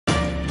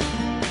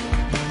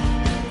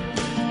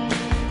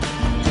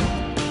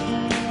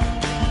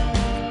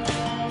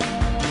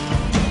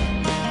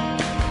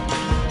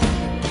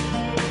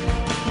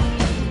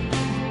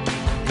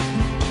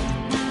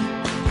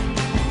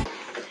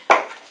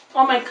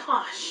my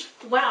gosh.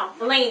 Wow.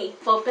 Lainie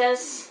for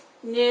Best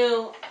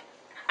New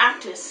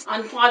Actress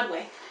on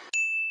Broadway.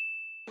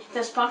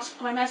 The sparks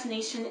for my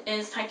imagination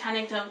is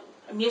Titanic the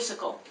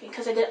musical,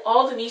 because I did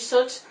all the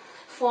research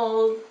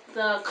for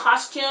the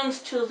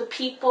costumes to the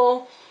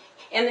people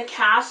in the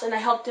cast, and I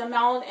helped them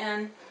out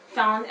and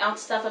found out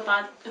stuff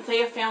about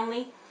their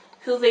family,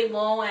 who they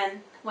were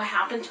and what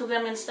happened to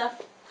them and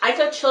stuff. I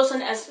got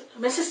chosen as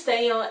Mrs.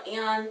 Thayer,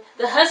 and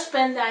the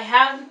husband that I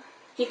have,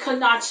 he could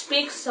not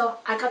speak, so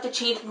I got to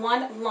change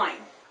one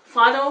line.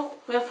 Father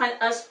will find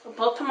us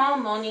both tomorrow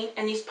morning,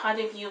 and he's part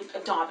of you, a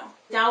daughter.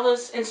 That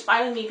was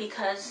inspiring me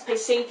because they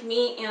saved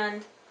me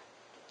and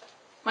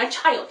my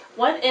child.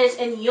 What is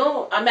in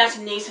your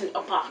imagination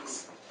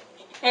box?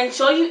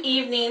 Enjoy your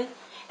evening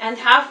and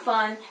have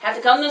fun at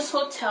the Governor's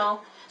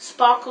Hotel,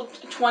 Sparkle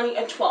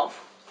 2012.